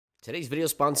Today's video is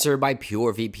sponsored by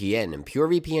PureVPN, and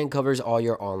PureVPN covers all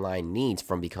your online needs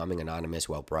from becoming anonymous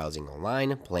while browsing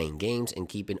online, playing games, and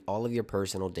keeping all of your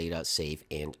personal data safe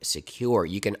and secure.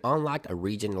 You can unlock a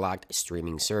region-locked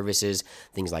streaming services,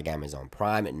 things like Amazon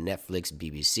Prime, Netflix,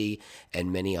 BBC,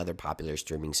 and many other popular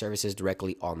streaming services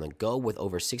directly on the go with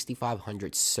over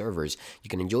 6,500 servers. You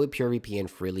can enjoy PureVPN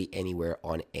freely anywhere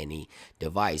on any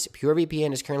device.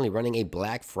 PureVPN is currently running a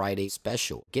Black Friday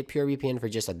special. Get PureVPN for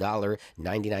just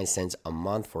 $1.99 a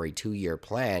month for a 2-year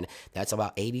plan. That's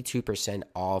about 82%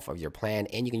 off of your plan,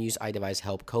 and you can use iDevice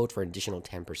help code for an additional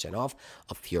 10% off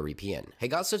of PureVPN. Hey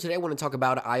guys, so today I want to talk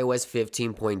about iOS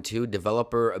 15.2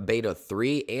 developer beta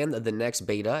 3 and the next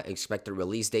beta, expected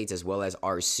release dates, as well as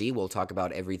RC. We'll talk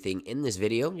about everything in this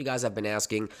video. You guys have been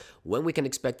asking when we can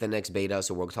expect the next beta,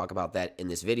 so we'll talk about that in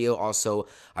this video. Also,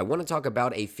 I want to talk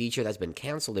about a feature that's been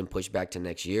canceled and pushed back to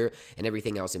next year and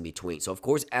everything else in between. So of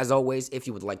course, as always, if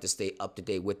you would like to stay up to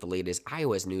date with the latest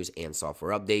iOS news and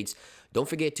software updates, don't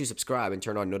forget to subscribe and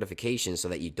turn on notifications so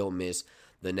that you don't miss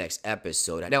the next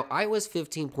episode. Now, iOS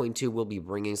 15.2 will be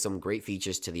bringing some great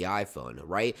features to the iPhone,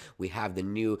 right? We have the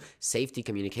new safety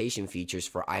communication features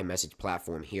for iMessage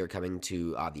platform here coming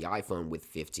to the iPhone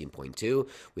with 15.2.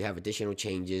 We have additional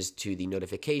changes to the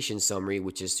notification summary,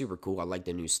 which is super cool. I like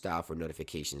the new style for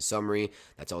notification summary.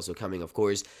 That's also coming, of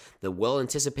course. The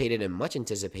well-anticipated and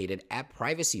much-anticipated app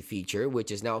privacy feature, which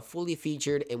is now fully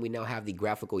featured, and we now have the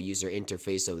graphical user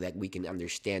interface so that we can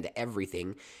understand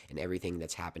everything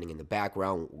that's happening in the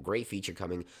background. Great feature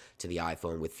coming to the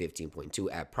iPhone with 15.2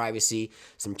 app privacy.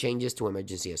 Some changes to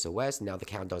emergency SOS. Now the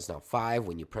countdown is now 5.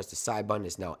 When you press the side button,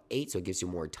 it's now 8, so it gives you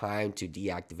more time to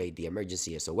deactivate the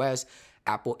emergency SOS.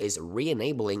 Apple is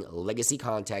re-enabling legacy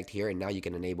contact here, and now you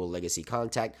can enable legacy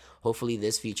contact. Hopefully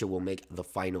this feature will make the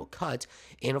final cut.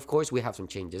 And of course, we have some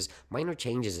changes, minor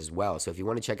changes as well. So if you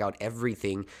want to check out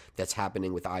everything that's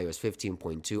happening with iOS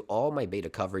 15.2, all my beta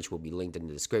coverage will be linked in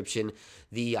the description.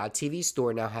 The TV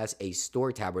store now has a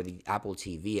store tab, or the Apple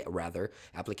TV rather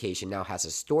application now has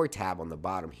a store tab on the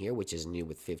bottom here, which is new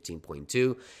with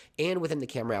 15.2. And within the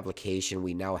camera application,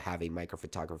 we now have a micro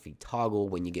photography toggle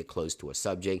when you get close to a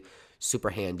subject.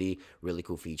 Super handy, really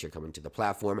cool feature coming to the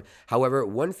platform. However,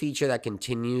 one feature that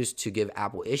continues to give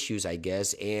Apple issues, I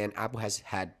guess, and Apple has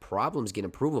had problems getting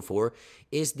approval for,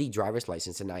 is the driver's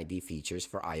license and ID features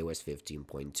for iOS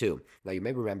 15.2. Now, you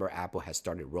may remember Apple has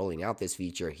started rolling out this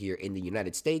feature here in the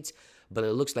United States, but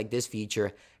it looks like this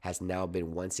feature has now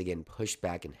been once again pushed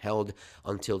back and held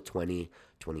until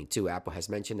 2022. Apple has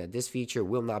mentioned that this feature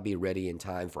will not be ready in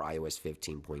time for iOS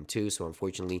 15.2. So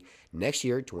unfortunately, next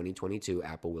year, 2022,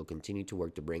 Apple will continue to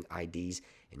work to bring IDs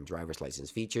and driver's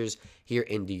license features here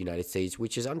in the United States,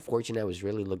 which is unfortunate. I was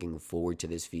really looking forward to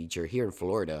this feature here in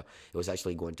Florida. It was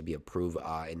actually going to be approved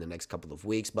in the next couple of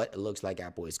weeks, but it looks like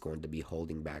Apple is going to be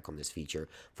holding back on this feature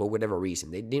for whatever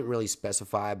reason. They didn't really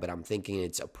specify, but I'm thinking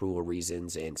it's approval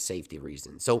reasons and safety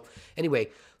reasons. So anyway,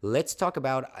 let's talk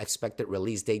about expected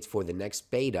release dates for the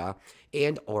next beta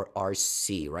and or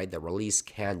RC, right? The release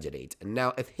candidate. And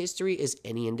now, if history is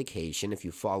any indication, if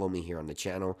you follow me here on the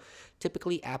channel,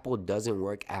 typically Apple doesn't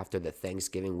work after the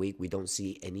Thanksgiving week. We don't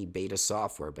see any beta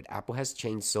software, but Apple has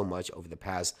changed so much over the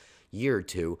past year or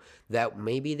two that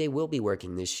maybe they will be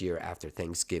working this year after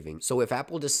Thanksgiving. So if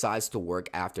Apple decides to work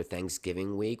after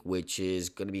Thanksgiving week, which is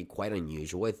going to be quite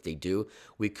unusual if they do,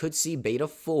 we could see beta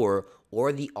 4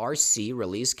 or the RC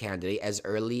release candidate as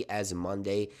early as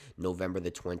Monday, November the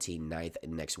 29th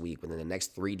next week, within the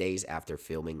next 3 days after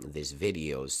filming this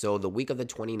video. So the week of the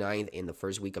 29th and the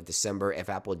first week of December, if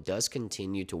Apple does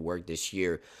continue to work this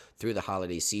year through the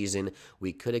holiday season,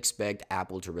 we could expect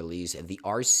Apple to release the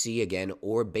RC again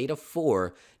or beta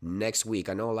 4 next week.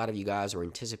 I know a lot of you guys are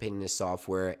anticipating this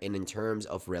software, and in terms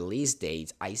of release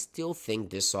dates, I still think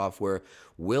this software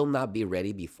will not be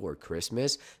ready before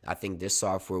Christmas. I think this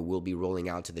software will be rolling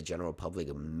out to the general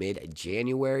public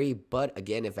mid-January, but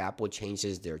again, if Apple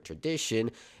changes their tradition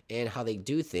and how they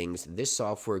do things, this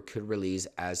software could release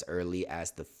as early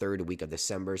as the 3rd week of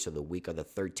December, so the week of the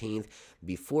 13th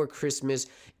before Christmas.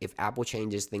 If Apple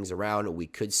changes things around, we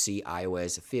could see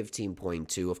iOS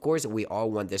 15.2. Of course, we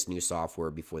all want this new software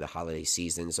before the holiday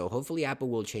season, so hopefully Apple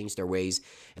will change their ways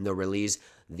and they'll release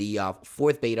the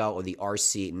 4th beta or the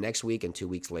RC next week, and 2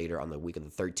 weeks later on the week of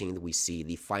the 13th, we see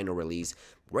the final release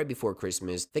right before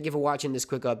Christmas. Thank you for watching this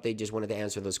quick update. Just wanted to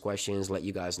answer those questions, let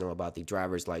you guys know about the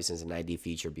driver's license and ID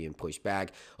feature being pushed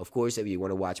back. Of course, if you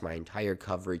want to watch my entire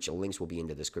coverage, links will be in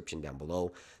the description down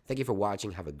below. Thank you for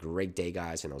watching. Have a great day,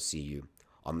 guys, and I'll see you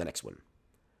on the next one.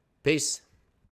 Peace.